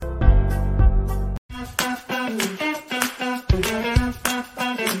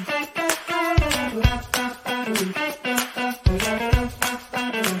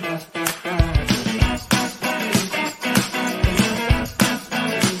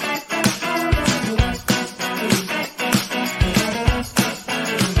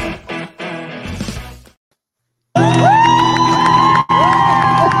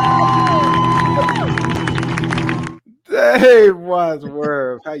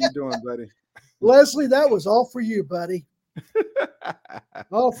Wadsworth. How you doing, buddy? Leslie, that was all for you, buddy.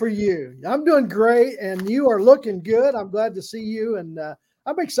 All for you. I'm doing great, and you are looking good. I'm glad to see you, and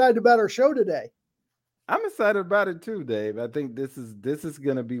I'm excited about our show today. I'm excited about it too, Dave. I think this is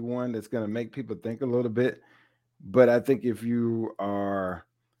going to be one that's going to make people think a little bit. But I think if you are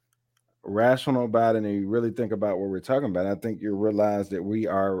rational about it and you really think about what we're talking about, I think you realize that we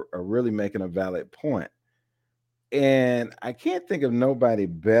are really making a valid point. And I can't think of nobody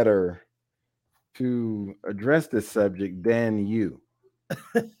better to address this subject than you.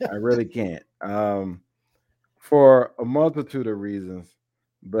 I really can't. For a multitude of reasons,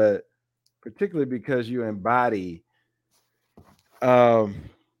 but particularly because you embody, um,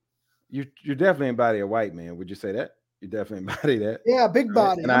 you definitely embody a white man. Would you say that? You definitely embody that, Yeah, big right?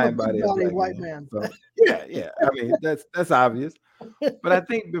 body. And I'm I a big embody a body black white man. man. So yeah, yeah. I mean, that's obvious. But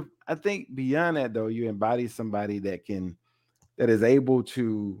I think beyond that though, you embody somebody that is able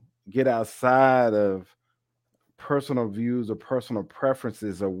to get outside of personal views or personal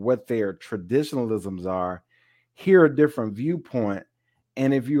preferences of what their traditionalisms are, hear a different viewpoint,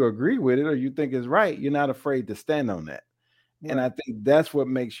 and if you agree with it or you think it's right, you're not afraid to stand on that. And I Right. think that's what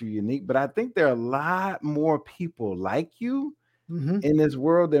makes you unique. But I think there are a lot more people like you Hmm. in this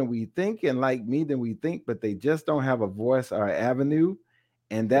world than we think, and like me than we think, but they just don't have a voice or avenue.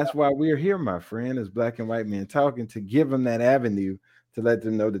 And that's why we're here, my friend, as black and white men talking, to give them that avenue to let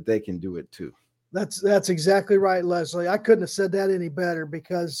them know that they can do it too. That's exactly right, Leslie. I couldn't have said that any better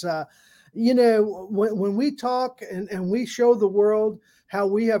because, when we talk and we show the world how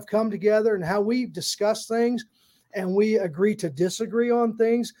we have come together and how we discuss things and we agree to disagree on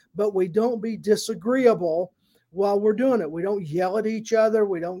things, but we don't be disagreeable while we're doing it. We don't yell at each other.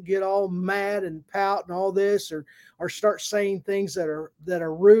 We don't get all mad and pout and all this or start saying things that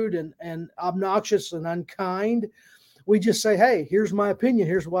are rude and obnoxious and unkind. We just say, hey, here's my opinion,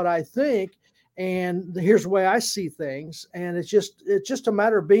 here's what I think, and here's the way I see things. And it's just a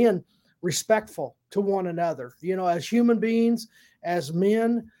matter of being respectful to one another, as human beings, as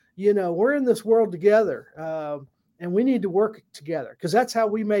men. We're in this world together, and we need to work together because that's how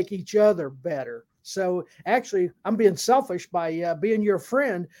we make each other better. So actually, I'm being selfish by being your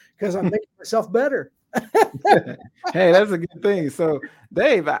friend because I'm making myself better. Hey, that's a good thing. So,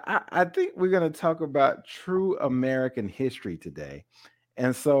 Dave, I think we're going to talk about true American history today.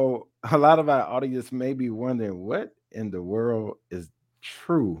 And so, a lot of our audience may be wondering what in the world is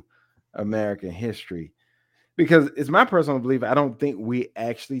true American history? Because it's my personal belief, I don't think we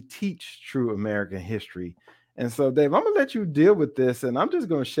actually teach true American history. And so, Dave, I'm going to let you deal with this, and I'm just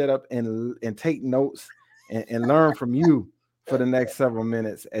going to shut up and take notes and learn from you for the next several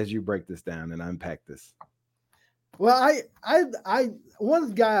minutes as you break this down and unpack this. Well,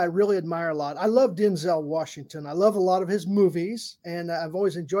 one guy I really admire a lot. I love Denzel Washington. I love a lot of his movies, and I've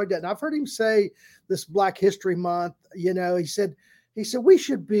always enjoyed that. And I've heard him say this Black History Month. He said we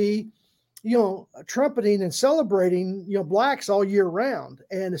should be, trumpeting and celebrating, blacks all year round,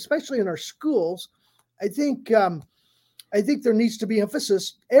 and especially in our schools. I think I think there needs to be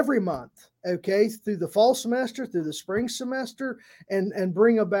emphasis every month, okay, through the fall semester, through the spring semester, and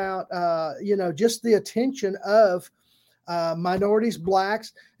bring about just the attention of minorities,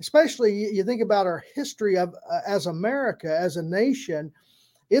 blacks, especially you think about our history of as America, as a nation.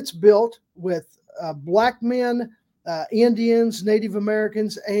 It's built with black men, Indians, Native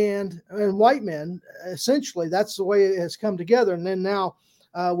Americans, and white men. Essentially, that's the way it has come together. And then now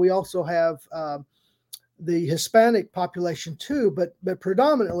we also have the Hispanic population too, but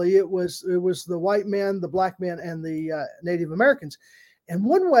predominantly it was the white men, the black men, and the Native Americans. And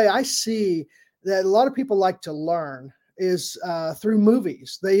one way I see that a lot of people like to learn is through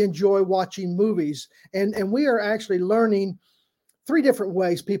movies. They enjoy watching movies, and we are actually learning three different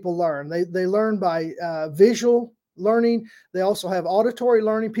ways people learn. They learn by visual learning. They also have auditory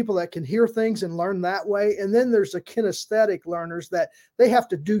learning, people that can hear things and learn that way. And then there's the kinesthetic learners that they have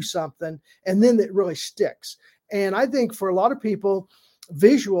to do something, and then it really sticks. And I think for a lot of people,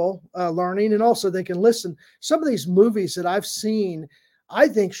 visual learning, and also they can listen. Some of these movies that I've seen, I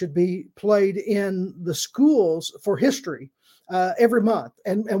think should be played in the schools for history every month.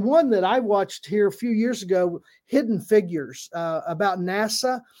 And one that I watched here a few years ago, Hidden Figures, about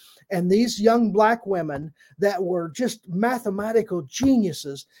NASA and these young black women that were just mathematical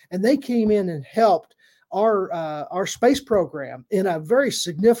geniuses, and they came in and helped our space program in a very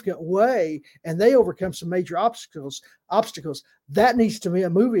significant way, and they overcome some major obstacles. That needs to be a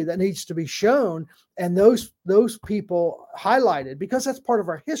movie that needs to be shown, and those people highlighted, because that's part of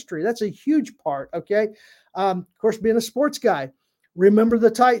our history. That's a huge part. Okay. Of course, being a sports guy, Remember the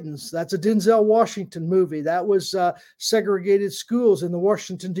Titans. That's a Denzel Washington movie. That was segregated schools in the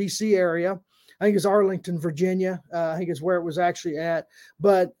Washington, D.C. area. I think it's Arlington, Virginia. I think is where it was actually at.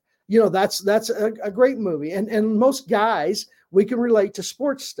 But, that's a great movie. And most guys, we can relate to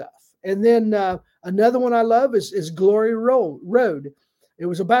sports stuff. And then another one I love is Glory Road. It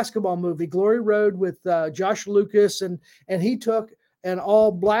was a basketball movie, Glory Road, with Josh Lucas. And he took an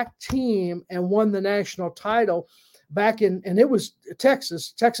all-black team and won the national title back in, and it was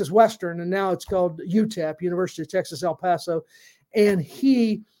Texas Western, and now it's called UTEP, University of Texas, El Paso. And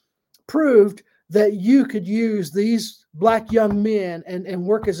he proved that you could use these black young men and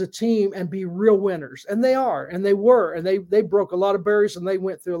work as a team and be real winners. And they are, and they were, and they broke a lot of barriers, and they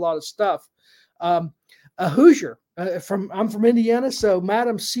went through a lot of stuff. A Hoosier, I'm from Indiana, so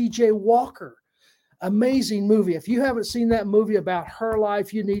Madam C.J. Walker. Amazing movie. If you haven't seen that movie about her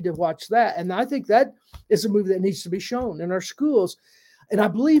life, you need to watch that. And I think that is a movie that needs to be shown in our schools. And I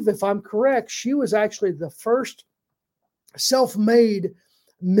believe, if I'm correct, she was actually the first self-made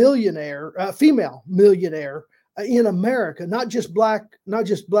millionaire, female millionaire in America, not just black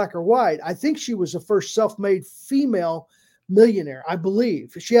or white. I think she was the first self-made female millionaire. I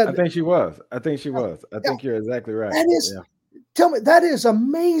believe she had. I think she was. I think you're exactly right. That is. Yeah. Tell me, that is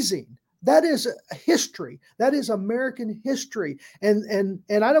amazing. That is history. That is American history. And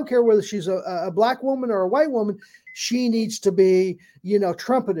I don't care whether she's a black woman or a white woman. She needs to be,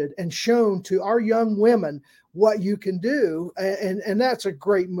 trumpeted and shown to our young women what you can do. And that's a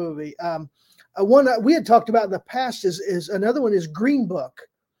great movie. One we had talked about in the past is another one is Green Book.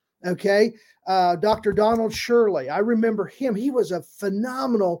 Okay. Dr. Donald Shirley. I remember him. He was a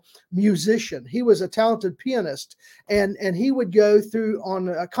phenomenal musician. He was a talented pianist, and he would go through on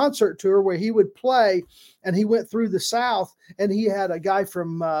a concert tour where he would play, and he went through the South, and he had a guy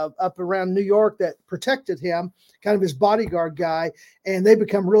from up around New York that protected him, kind of his bodyguard guy, and they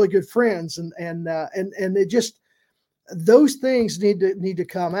become really good friends. And it just, those things need to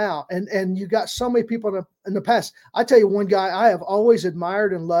come out. And you got so many people in the past. I tell you, one guy I have always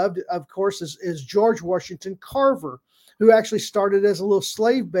admired and loved, of course, is George Washington Carver, who actually started as a little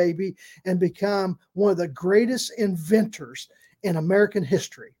slave baby and become one of the greatest inventors in American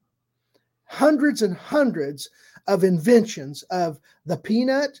history. Hundreds and hundreds of inventions of the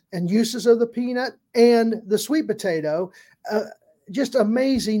peanut and uses of the peanut and the sweet potato. Just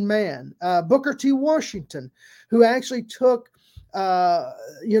amazing man. Booker T. Washington, who actually took, an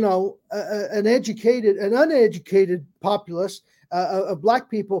uneducated populace of black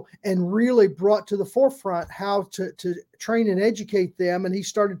people and really brought to the forefront how to train and educate them. And he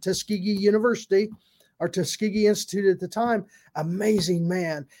started Tuskegee University, or Tuskegee Institute at the time. Amazing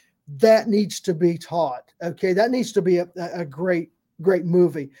man. That needs to be taught. Okay, that needs to be a great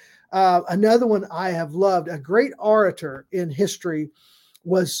movie. Another one I have loved, a great orator in history,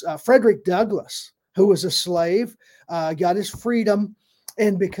 was Frederick Douglass, who was a slave, got his freedom,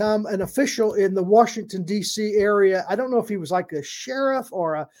 and become an official in the Washington, D.C. area. I don't know if he was like a sheriff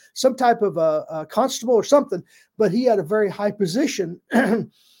or some type of a constable or something, but he had a very high position,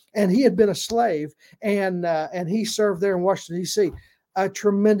 and he had been a slave, and he served there in Washington, D.C. A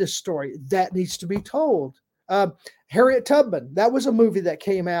tremendous story that needs to be told. Harriet Tubman, that was a movie that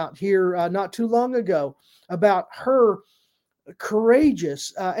came out here not too long ago about her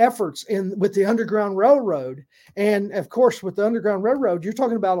courageous efforts with the Underground Railroad. And of course, with the Underground Railroad, you're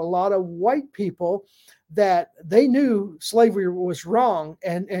talking about a lot of white people that they knew slavery was wrong,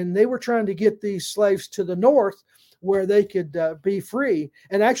 and they were trying to get these slaves to the north where they could be free.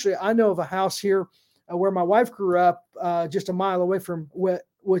 And actually, I know of a house here where my wife grew up, just a mile away from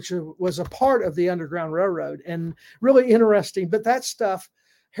which was a part of the Underground Railroad, and really interesting. But that stuff,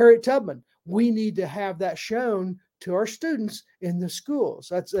 Harriet Tubman, we need to have that shown to our students in the schools.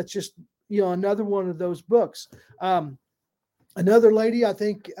 That's just, another one of those books. Another lady, I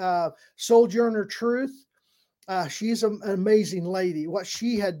think, Sojourner Truth. She's an amazing lady. What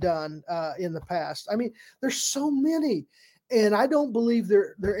she had done in the past. I mean, there's so many. And I don't believe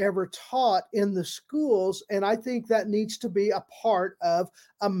they're ever taught in the schools. And I think that needs to be a part of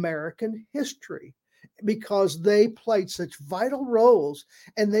American history, because they played such vital roles,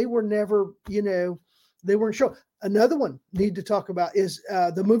 and they were never, they weren't shown. Another one need to talk about is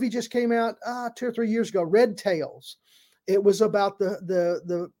the movie just came out 2 or 3 years ago, Red Tails. It was about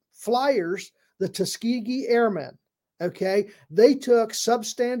the flyers, the Tuskegee Airmen. Okay, they took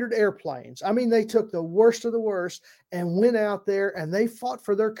substandard airplanes. I mean, they took the worst of the worst and went out there, and they fought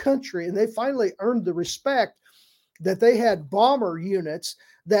for their country, and they finally earned the respect that they had bomber units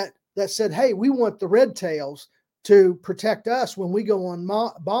that said, hey, we want the Red Tails to protect us when we go on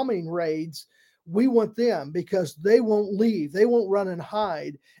bombing raids. We want them because they won't leave, they won't run and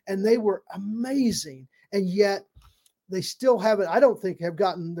hide, and they were amazing. And yet they still haven't, I don't think, have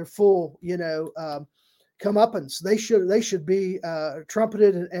gotten their full, comeuppance. They should be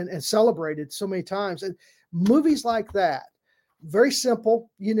trumpeted and celebrated so many times. And movies like that, very simple,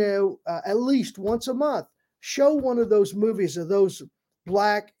 at least once a month, show one of those movies of those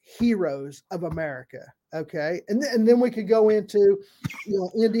black heroes of America. Okay. And then we could go into,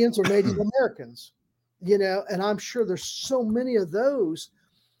 Indians or Native Americans, and I'm sure there's so many of those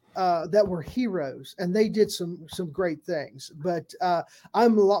that were heroes, and they did some great things. But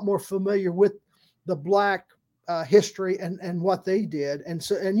I'm a lot more familiar with the black history and what they did,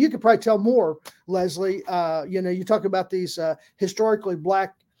 and you could probably tell more, Leslie. You talk about these historically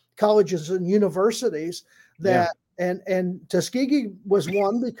black colleges and universities Yeah. that, and Tuskegee was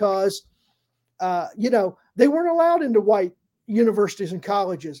one because they weren't allowed into white universities and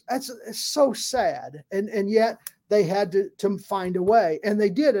colleges. It's so sad, and yet they had to find a way, and they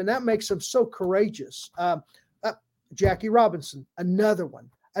did, and that makes them so courageous. Jackie Robinson, another one.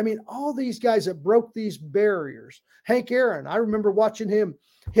 I mean, all these guys that broke these barriers. Hank Aaron, I remember watching him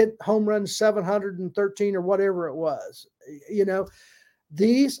hit home run 713 or whatever it was.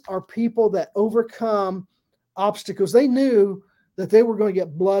 These are people that overcome obstacles. They knew that they were going to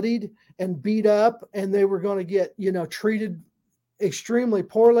get bloodied and beat up, and they were going to get, treated extremely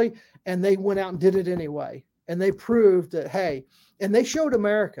poorly, and they went out and did it anyway. And they proved that, hey, and they showed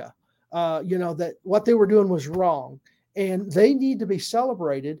America, that what they were doing was wrong, and they need to be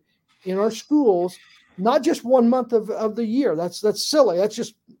celebrated in our schools, not just 1 month of the year. That's silly. That's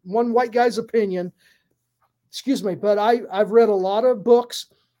just one white guy's opinion. Excuse me, but I've read a lot of books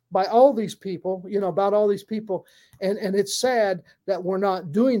by all these people, about all these people, and it's sad that we're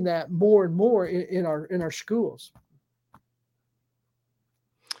not doing that more and more in our schools.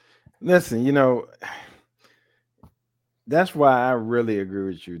 Listen, that's why I really agree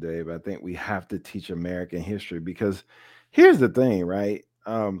with you, Dave. I think we have to teach American history because here's the thing, right?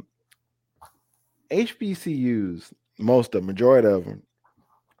 HBCUs, majority of them,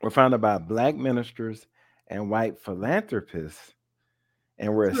 were founded by black ministers and white philanthropists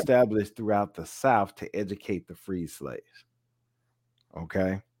and were Sure. established throughout the South to educate the free slaves.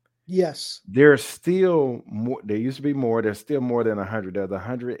 Okay. Yes. There's still more, there used to be more, there's still more than 100. There's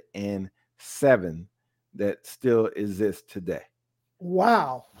 107 that still exist today.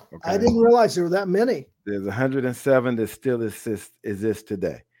 Wow. I Okay. didn't realize there were that many. There's 107 that still exist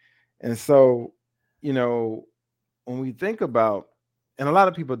today. And so, you know, when we think about, and a lot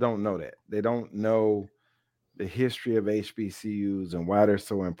of people don't know that. They don't know the history of HBCUs and why they're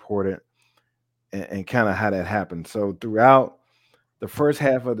so important and kind of how that happened. So throughout the first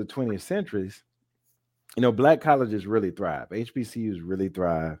half of the 20th centuries, black colleges really thrive. HBCUs really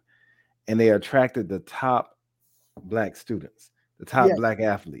thrive, and they attracted the top black students, the top Yes. black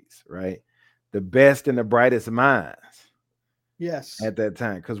athletes, right? The best and the brightest minds Yes. at that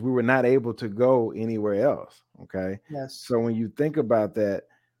time because we were not able to go anywhere else. Okay. Yes. So when you think about that,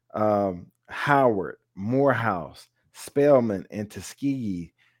 Howard, Morehouse, Spelman, and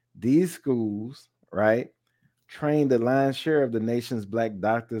Tuskegee, these schools, right, trained the lion's share of the nation's black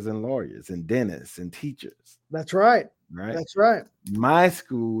doctors and lawyers and dentists and teachers, That's right. right? That's right. My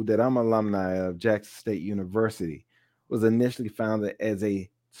school that I'm alumni of, Jackson State University, was initially founded as a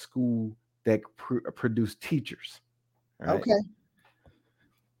school that produced teachers, right? Okay.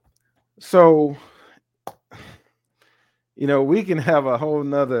 So, we can have a whole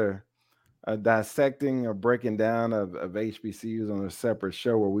nother dissecting or breaking down of HBCUs on a separate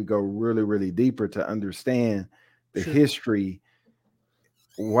show where we go really, really deeper to understand the Sure. history,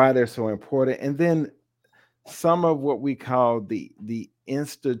 why they're so important, and then some of what we call the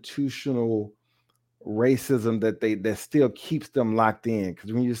institutional racism that still keeps them locked in.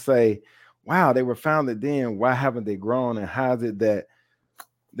 Because when you say, "Wow, they were founded then, why haven't they grown?" and how is it that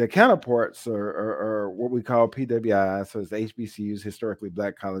their counterparts are what we call PWIs, so it's HBCUs, historically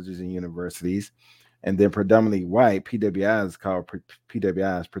black colleges and universities, and then predominantly white PWIs called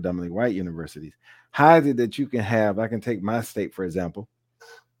PWIs, predominantly white universities. How is it that you can have? I can take my state for example,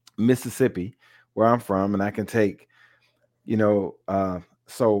 Mississippi, where I'm from, and I can take,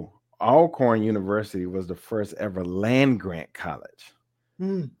 so Alcorn University was the first ever land grant college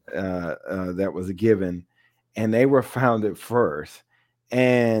Mm. that was given, and they were founded first.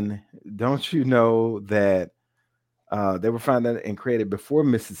 And don't you know that they were founded and created before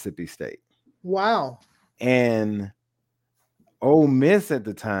Mississippi State? Wow. And Ole Miss at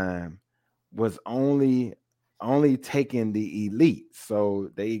the time was only taking the elite.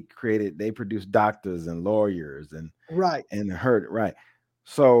 So they produced doctors and lawyers Right. and heard right.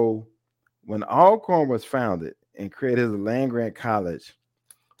 So When Alcorn was founded and created as a land grant college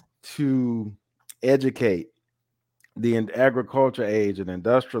to educate the agriculture age and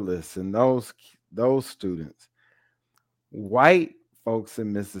industrialists and those students, white folks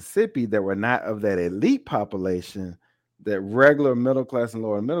in Mississippi that were not of that elite population, that regular middle class and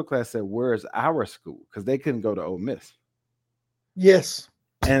lower middle class, said, "Where's our school?" Because they couldn't go to Ole Miss. Yes.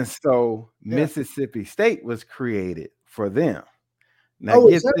 And so Yeah. Mississippi State was created for them. Now Oh,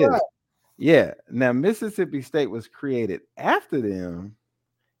 is get that this. right? Yeah. Now Mississippi State was created after them,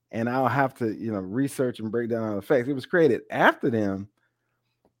 and I'll have to, research and break down all the facts. It was created after them,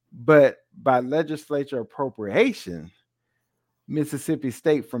 but by legislature appropriation, Mississippi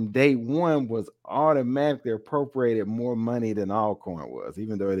State from day one was automatically appropriated more money than Alcorn was,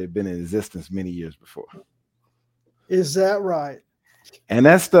 even though it had been in existence many years before. Is that right? And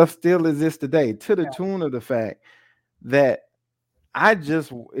that stuff still exists today, to the tune of the fact that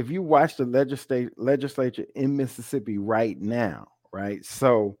if you watch the legislature in Mississippi right now, right?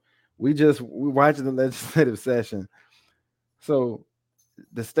 So we watching the legislative session. So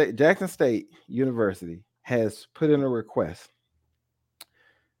the Jackson State University has put in a request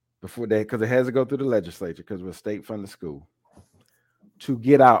because it has to go through the legislature because we're a state funded school, to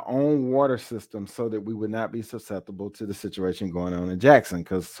get our own water system so that we would not be susceptible to the situation going on in Jackson,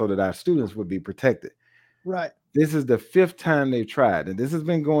 so that our students would be protected. Right. This is the 5th time they've tried, and this has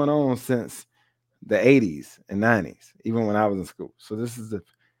been going on since the 80s and 90s, even when I was in school. So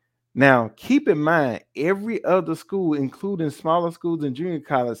now keep in mind, every other school, including smaller schools and junior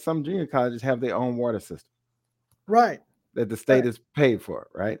college, some junior colleges have their own water system. Right. That the state is paid for,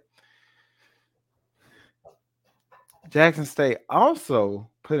 right? Jackson State also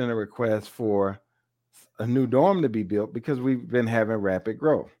put in a request for a new dorm to be built because we've been having rapid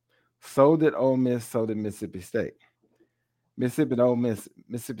growth. So did Ole Miss, so did Mississippi State. Mississippi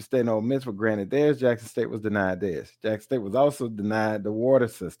State and Ole Miss were granted theirs. Jackson State was denied theirs. Jackson State was also denied the water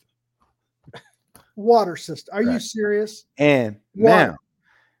system. Water system. Are you serious? And now,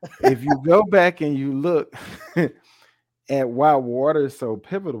 if you go back and you look at why water is so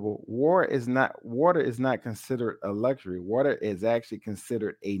pivotal, water is not considered a luxury. Water is actually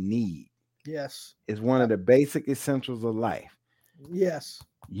considered a need. Yes. It's one of the basic essentials of life. Yes.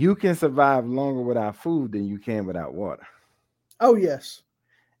 You can survive longer without food than you can without water. Oh, yes.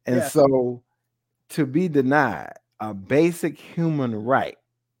 And so to be denied a basic human right,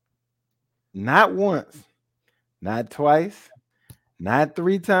 not once, not twice, not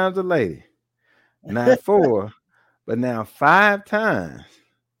 3 times a lady, not 4, but now 5 times,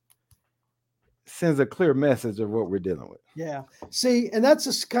 sends a clear message of what we're dealing with. Yeah. See, and that's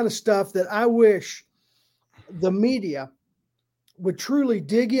the kind of stuff that I wish the media would truly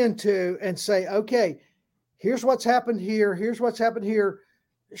dig into and say, okay, here's what's happened here. Here's what's happened here.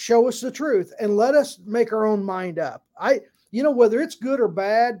 Show us the truth and let us make our own mind up. Whether it's good or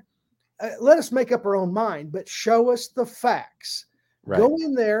bad, let us make up our own mind, but show us the facts. Right. Go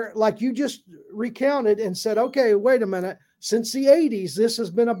in there like you just recounted and said, okay, wait a minute. Since the 80s, this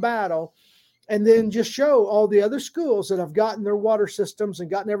has been a battle. And then just show all the other schools that have gotten their water systems and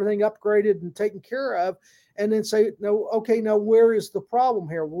gotten everything upgraded and taken care of. And then say, no, okay, now where is the problem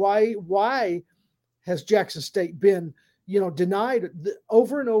here? Why has Jackson State been, denied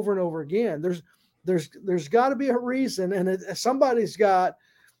over and over and over again? There's got to be a reason, and somebody's got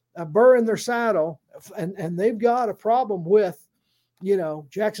a burr in their saddle, and they've got a problem with,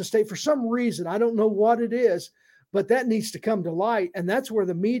 Jackson State for some reason. I don't know what it is, but that needs to come to light, and that's where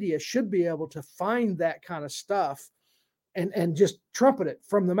the media should be able to find that kind of stuff, and just trumpet it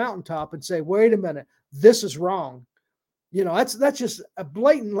from the mountaintop and say, wait a minute, this is wrong. That's just a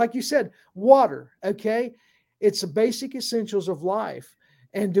blatant, like you said, water. Okay. It's the basic essentials of life.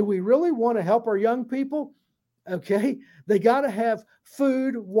 And do we really want to help our young people? Okay. They got to have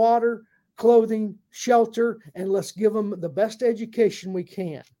food, water, clothing, shelter, and let's give them the best education we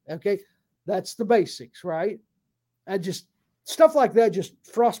can. Okay. That's the basics, right? Stuff like that just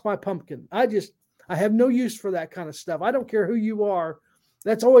frost my pumpkin. I have no use for that kind of stuff. I don't care who you are.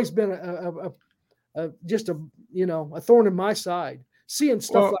 That's always been a thorn in my side, seeing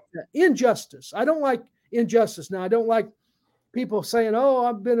stuff like that. Injustice. I don't like injustice. Now, I don't like people saying, oh,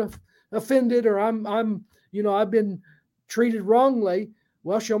 I've been offended, or I've been treated wrongly.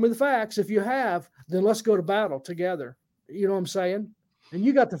 Well, show me the facts. If you have, then let's go to battle together. You know what I'm saying? And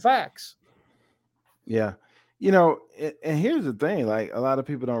you got the facts. Yeah. And here's the thing, like, a lot of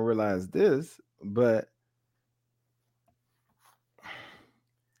people don't realize this, but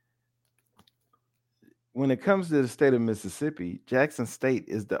when it comes to the state of Mississippi, Jackson State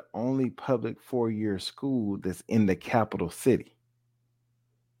is the only public 4-year school that's in the capital city.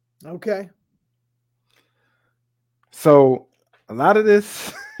 Okay. So a lot of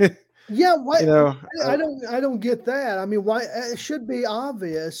this, Yeah, why you know, I don't get that. I mean, why it should be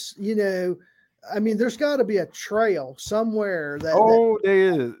obvious, you know. I mean, there's got to be a trail somewhere that oh,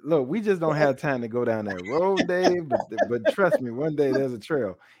 there is. Look, we just don't have time to go down that road, Dave. But trust me, one day there's a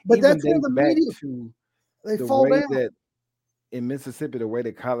trail. but Even that's where dates the back media to they the fall way down. that in Mississippi, the way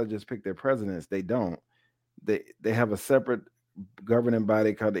that colleges pick their presidents, they don't. They have a separate governing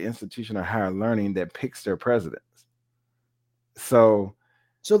body called the Institution of Higher Learning that picks their presidents. So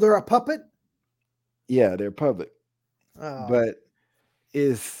So they're a puppet. yeah, they're public, Oh, but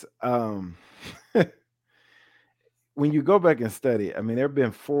it's when you go back and study. I mean, there have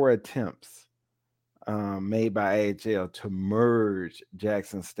been four attempts made by AHL to merge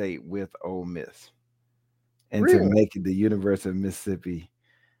Jackson State with Ole Miss and to really? make it the University of Mississippi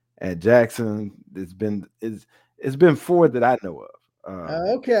at Jackson. It's been four that I know of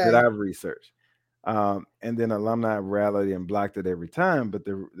that Okay. I've researched. And then alumni rallied and blocked it every time. But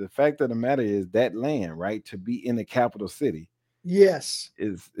the fact of the matter is that land, right, to be in the capital city Yes.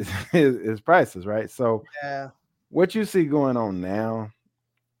 is priceless, right? So Yeah. what you see going on now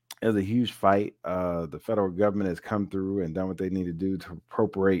is a huge fight. The federal government has come through and done what they need to do to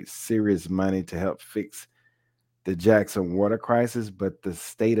appropriate serious money to help fix the Jackson water crisis. But the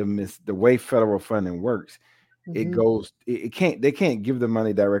state of the way federal funding works, it Hmm. goes it can't they can't give the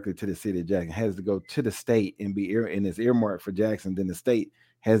money directly to the city of Jackson. It has to go to the state and and it's earmarked for Jackson. Then the state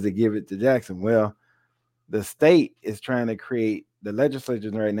has to give it to Jackson. Well, the state is trying to create the legislature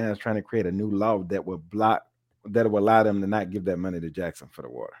right now is trying to create a new law that will allow them to not give that money to Jackson for the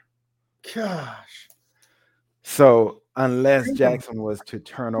water. Gosh. So unless Damn. Jackson was to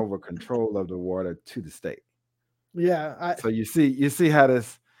turn over control of the water to the state. Yeah. So you see how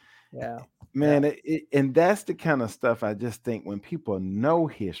this Yeah. Yeah. man, and that's the kind of stuff I just think when people know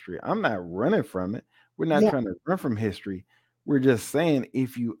history, I'm not running from it. We're not Yeah. trying to run from history. We're just saying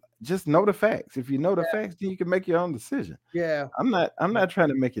if you just know the facts, if you know the facts, then you can make your own decision. Yeah. I'm Yeah. not trying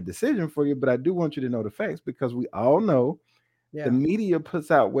to make a decision for you, but I do want you to know the facts because we all know the Yeah. media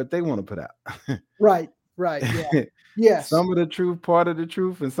puts out what they want to put out. Right. Right. Yeah. Yes. Some of the truth, part of the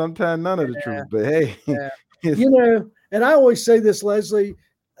truth, and sometimes none of the Yeah. truth. But hey, Yeah. it's You know, and I always say this, Leslie,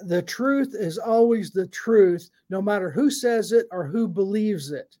 the truth is always the truth, no matter who says it or who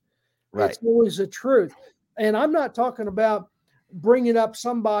believes it. right. It's always the truth. And I'm not talking about bringing up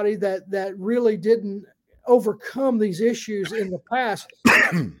somebody that really didn't overcome these issues in the past.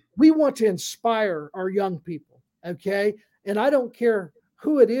 We want to inspire our young people, okay? And I don't care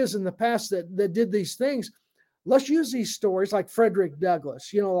who it is in the past that did these things. Let's use these stories like Frederick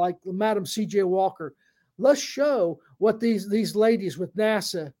Douglass, you know, like Madam C.J. Walker. Let's show what these ladies with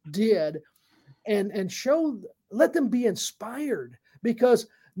NASA did, and show, let them be inspired, because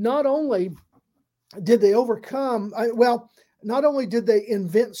not only did they overcome, well, not only did they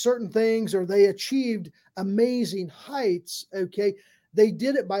invent certain things or they achieved amazing heights, okay, they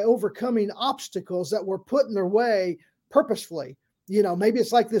did it by overcoming obstacles that were put in their way purposefully. You know, maybe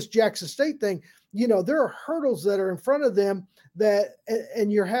it's like this Jackson State thing. You know, there are hurdles that are in front of them that,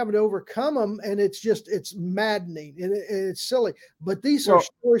 and you're having to overcome them, and it's maddening, and it's silly. But these are well,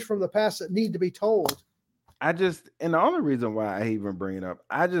 stories from the past that need to be told. and the only reason why I even bring it up,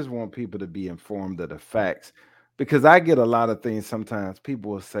 I just want people to be informed of the facts because I get a lot of things sometimes.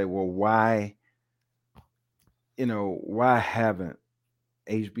 People will say, well, why haven't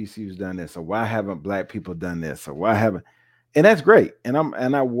HBCUs done this? Or why haven't black people done this? Or why haven't, and that's great. And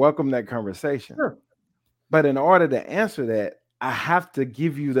I welcome that conversation. Sure. But in order to answer that, I have to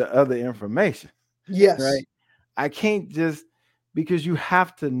give you the other information, Yes. right? I can't just because you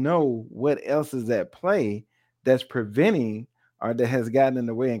have to know what else is at play that's preventing or that has gotten in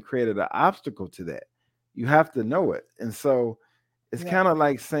the way and created an obstacle to that. You have to know it. And so it's Yeah. kind of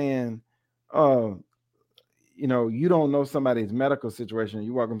like saying, oh, you don't know somebody's medical situation.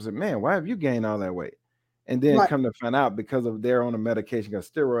 You walk up and say, man, why have you gained all that weight? And then Right. come to find out because of they're on a medication got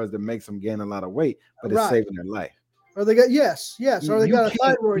steroids that makes them gain a lot of weight, but it's Right. saving their life. Or they got, yes, yes, You or they you got a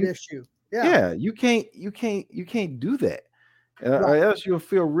can't thyroid you issue. Yeah. yeah, you can't do that. Or Right. else you'll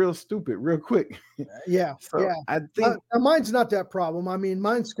feel real stupid real quick. Yeah. So Yeah. I think Mine's not that problem. I mean,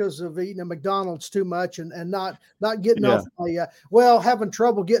 mine's because of eating at McDonald's too much, and not getting yeah. off my well, having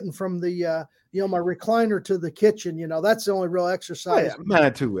trouble getting from the my recliner to the kitchen. You know, that's the only real Oh yeah, exercise.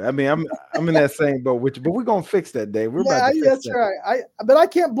 mine too. I mean, I'm in that same boat with you, but we're gonna fix that day. We're about Yeah, to fix that's that. right. But I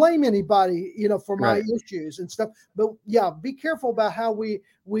can't blame anybody, for my Right. issues and stuff. But yeah, be careful about how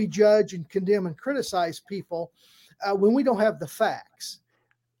we judge and condemn and criticize people when we don't have the facts.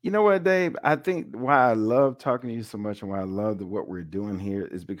 You know what, Dave? I think why I love talking to you so much and why I love what we're doing here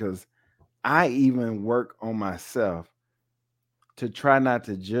is because I even work on myself to try not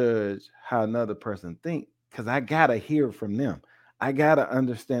to judge how another person think because I gotta hear from them. I gotta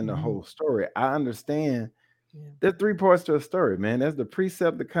understand the Mhm. whole story. I understand Yeah. there's three parts to a story, man. There's the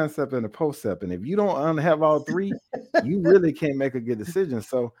precept, the concept, and the postcept. And if you don't have all three, you really can't make a good decision.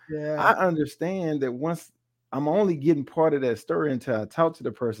 So I Yeah. understand that once I'm only getting part of that story until I talk to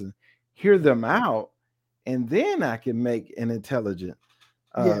the person, hear them out, and then I can make an intelligent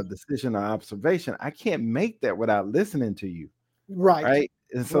Yeah. decision or observation. I can't make that without listening to you, Right. right?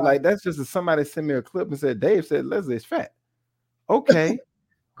 And so, Right. like, that's just as somebody sent me a clip and said, Dave said Leslie's fat. Okay,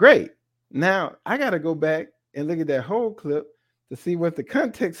 great. Now I got to go back and look at that whole clip to see what the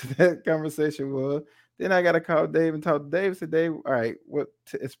context of that conversation was. Then I got to call Dave and talk to Dave. Say, Dave, all right,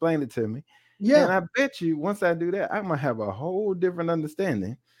 explain it to me. And Yeah. I bet you once I do that, I'm gonna have a whole different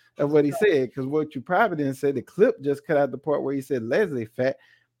understanding of That's what he said. Because what you probably didn't say, the clip just cut out the part where he said Leslie fat.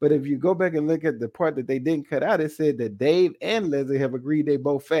 But if you go back and look at the part that they didn't cut out, it said that Dave and Leslie have agreed they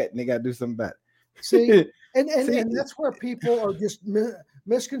both fat and they got to do something about See, it. and and See, and that's where people are just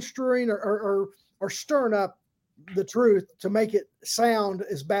misconstruing or stirring up the truth to make it sound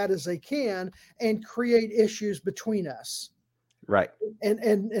as bad as they can and create issues between us. right. And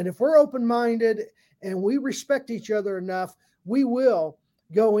if we're open minded and we respect each other enough, we will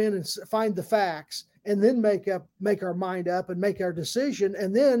go in and find the facts and then make our mind up and make our decision,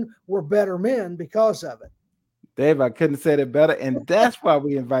 and then we're better men because of it. Dave, I couldn't say it better. And that's why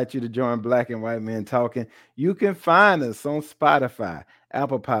we invite you to join Black and White Men Talking. You can find us on Spotify,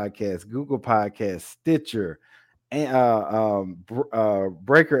 Apple Podcasts, Google Podcasts, Stitcher, and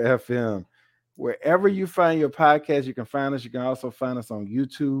Breaker FM. Wherever you find your podcast, you can find us. You can also find us on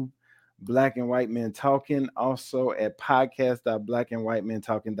YouTube, Black and White Men Talking, also at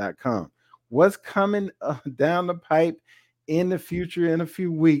podcast.blackandwhitementalking.com. What's coming down the pipe in the future in a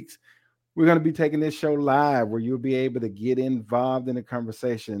few weeks? We're going to be taking this show live where you'll be able to get involved in the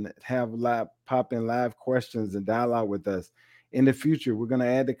conversation, have live pop in live questions and dialogue with us. In the future, we're going to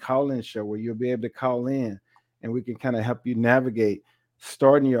add the call-in show where you'll be able to call in and we can kind of help you navigate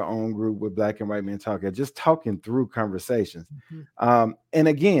starting your own group with Black and White Men Talking, just talking through conversations. Mhm. And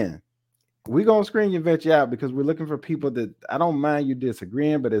again, we're going to screen you and vet you out because we're looking for people that I don't mind you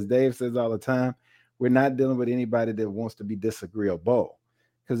disagreeing, but as Dave says all the time, we're not dealing with anybody that wants to be disagreeable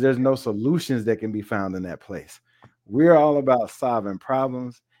because there's no solutions that can be found in that place. We're all about solving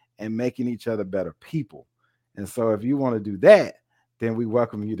problems and making each other better people. And so if you want to do that, then we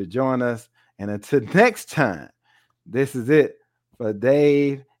welcome you to join us. And until next time, this is it for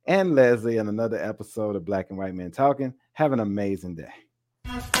Dave and Leslie in another episode of Black and White Men Talking. Have an amazing day.